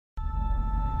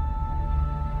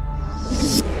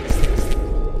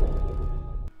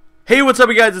Hey, what's up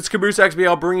you guys, it's Caboose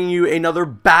XBL bringing you another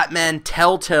Batman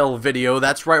Telltale video.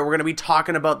 That's right, we're going to be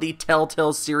talking about the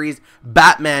Telltale series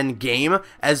Batman game.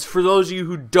 As for those of you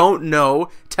who don't know,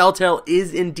 Telltale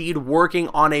is indeed working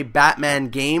on a Batman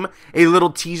game. A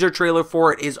little teaser trailer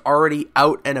for it is already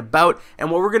out and about. And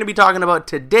what we're going to be talking about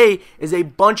today is a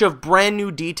bunch of brand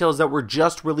new details that were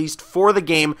just released for the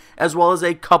game, as well as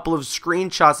a couple of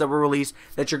screenshots that were released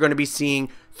that you're going to be seeing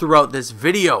throughout this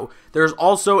video. There's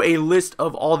also a list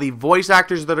of all the voice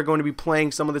actors that are going to be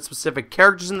playing some of the specific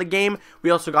characters in the game. We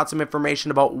also got some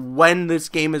information about when this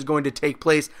game is going to take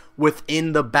place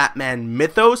within the Batman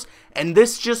mythos, and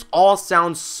this just all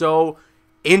sounds so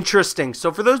interesting.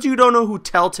 So for those of you who don't know who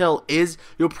Telltale is,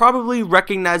 you'll probably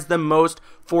recognize them most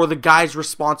for the guys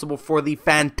responsible for the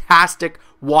fantastic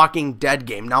Walking Dead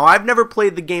game. Now, I've never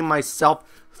played the game myself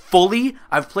fully.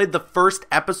 I've played the first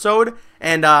episode,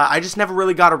 and I just never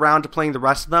really got around to playing the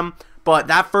rest of them. But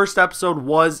that first episode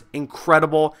was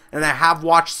incredible, and I have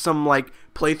watched some like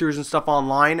playthroughs and stuff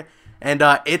online, and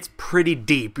it's pretty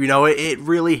deep. You know, it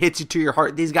really hits you to your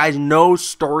heart. These guys know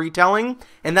storytelling,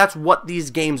 and that's what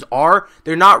these games are.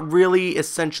 They're not really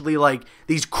essentially like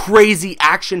these crazy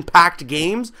action-packed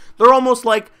games. They're almost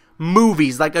like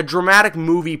movies, like a dramatic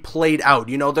movie played out.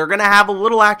 You know, they're gonna have a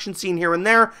little action scene here and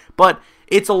there, but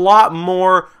it's a lot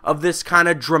more of this kind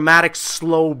of dramatic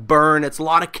slow burn. It's a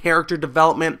lot of character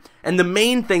development. And the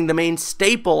main thing, the main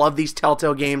staple of these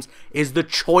Telltale games is the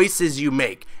choices you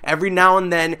make. Every now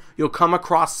and then you'll come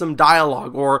across some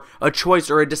dialogue or a choice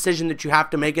or a decision that you have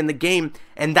to make in the game.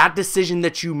 And that decision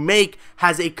that you make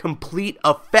has a complete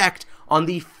effect on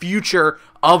the future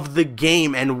of the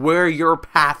game and where your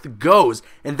path goes.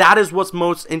 And that is what's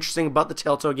most interesting about the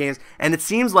Telltale games. And it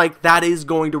seems like that is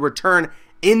going to return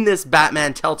in this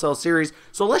Batman Telltale series.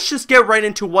 So let's just get right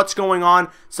into what's going on,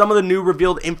 some of the new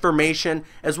revealed information,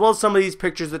 as well as some of these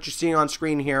pictures that you're seeing on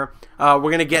screen here. We're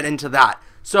going to get into that.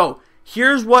 So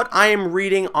here's what I am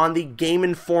reading on the Game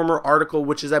Informer article,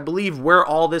 which is, I believe, where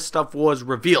all this stuff was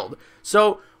revealed.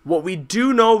 So what we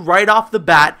do know right off the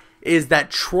bat is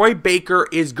that Troy Baker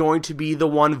is going to be the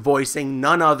one voicing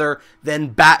none other than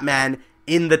Batman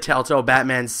in the Telltale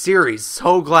Batman series.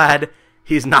 So glad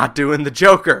he's not doing the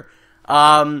Joker.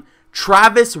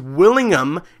 Travis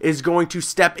Willingham is going to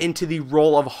step into the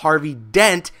role of Harvey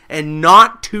Dent and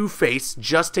not Two-Face,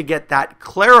 just to get that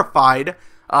clarified.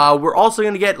 We're also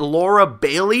going to get Laura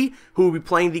Bailey, who will be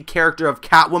playing the character of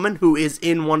Catwoman, who is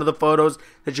in one of the photos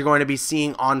that you're going to be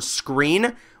seeing on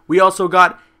screen. We also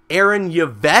got Aaron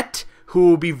Yvette, who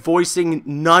will be voicing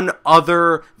none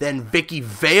other than Vicky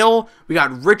Vale. We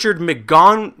got Richard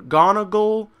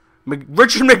McGonigal,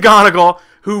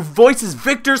 who voices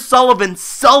Victor Sullivan,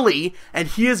 Sully, and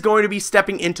he is going to be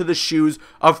stepping into the shoes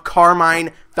of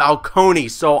Carmine Falcone.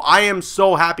 So I am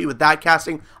so happy with that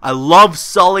casting. I love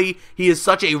Sully. He is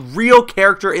such a real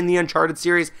character in the Uncharted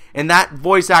series, and that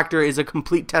voice actor is a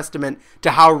complete testament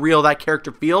to how real that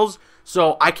character feels.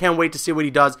 So I can't wait to see what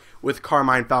he does with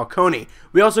Carmine Falcone.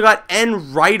 We also got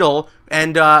N. Rydell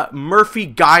and Murphy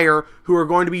Geyer, who are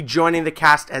going to be joining the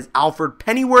cast as Alfred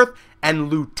Pennyworth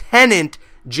and Lieutenant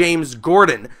James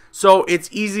Gordon. So it's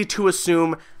easy to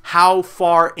assume how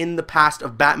far in the past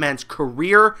of Batman's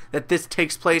career that this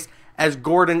takes place, as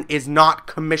Gordon is not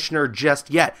commissioner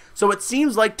just yet. So it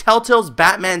seems like Telltale's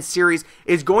Batman series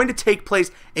is going to take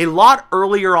place a lot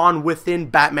earlier on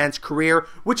within Batman's career,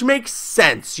 which makes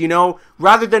sense, you know,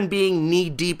 rather than being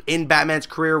knee-deep in Batman's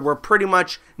career where pretty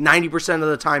much 90% of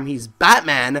the time he's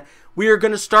Batman. We are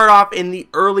going to start off in the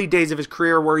early days of his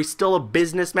career where he's still a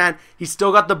businessman. He's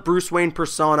still got the Bruce Wayne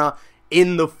persona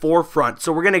in the forefront.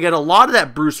 So we're going to get a lot of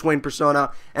that Bruce Wayne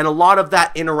persona and a lot of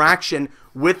that interaction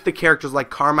with the characters like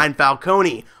Carmine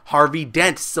Falcone, Harvey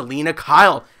Dent, Selena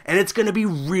Kyle, and it's going to be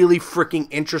really freaking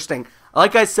interesting.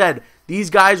 Like I said, these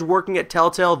guys working at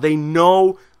Telltale, they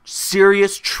know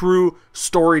serious, true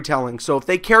storytelling. So if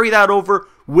they carry that over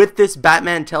with this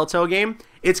Batman Telltale game,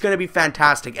 it's going to be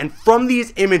fantastic. And from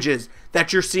these images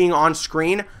that you're seeing on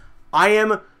screen, I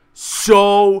am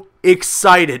so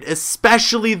excited,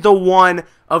 especially the one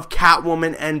of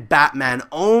Catwoman and Batman.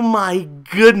 Oh my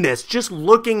goodness, just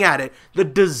looking at it, the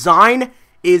design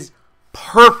is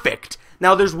perfect.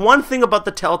 Now, there's one thing about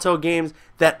the Telltale games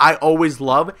that I always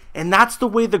love, and that's the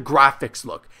way the graphics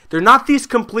look. They're not these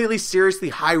completely seriously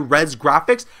high-res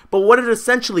graphics, but what it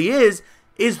essentially is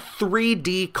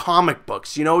 3D comic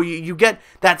books. You know, you get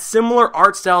that similar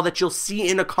art style that you'll see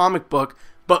in a comic book,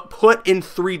 but put in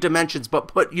 3 dimensions, but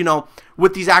put, you know,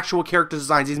 with these actual character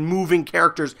designs, these moving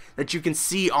characters that you can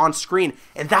see on screen.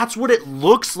 And that's what it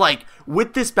looks like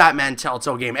with this Batman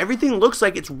Telltale game. Everything looks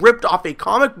like it's ripped off a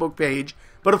comic book page,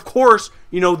 but of course,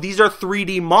 you know, these are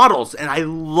 3D models, and I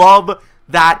love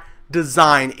that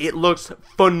design. It looks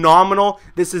phenomenal.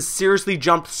 This has seriously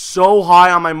jumped so high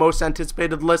on my most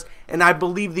anticipated list, and I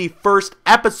believe the first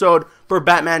episode for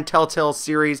Batman Telltale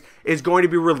series is going to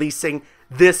be releasing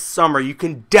this summer. You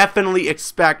can definitely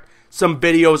expect some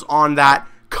videos on that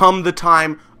come the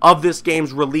time of this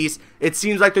game's release. It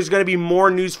seems like there's going to be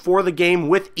more news for the game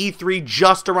with E3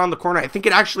 just around the corner. I think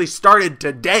it actually started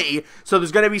today, so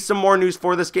there's going to be some more news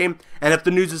for this game, and if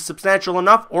the news is substantial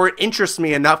enough or it interests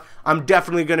me enough, I'm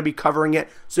definitely going to be covering it,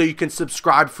 so you can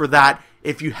subscribe for that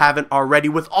if you haven't already.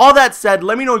 With all that said,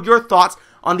 let me know your thoughts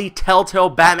on the Telltale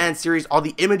Batman series, all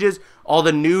the images, all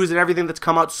the news, and everything that's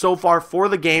come out so far for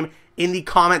the game in the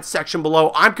comments section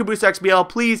below. I'm CaboosXBL.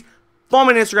 Please follow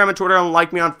me on Instagram and Twitter and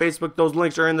like me on Facebook. Those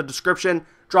links are in the description.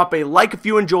 Drop a like if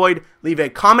you enjoyed, leave a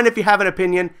comment if you have an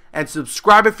opinion, and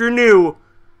subscribe if you're new.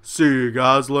 See you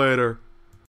guys later.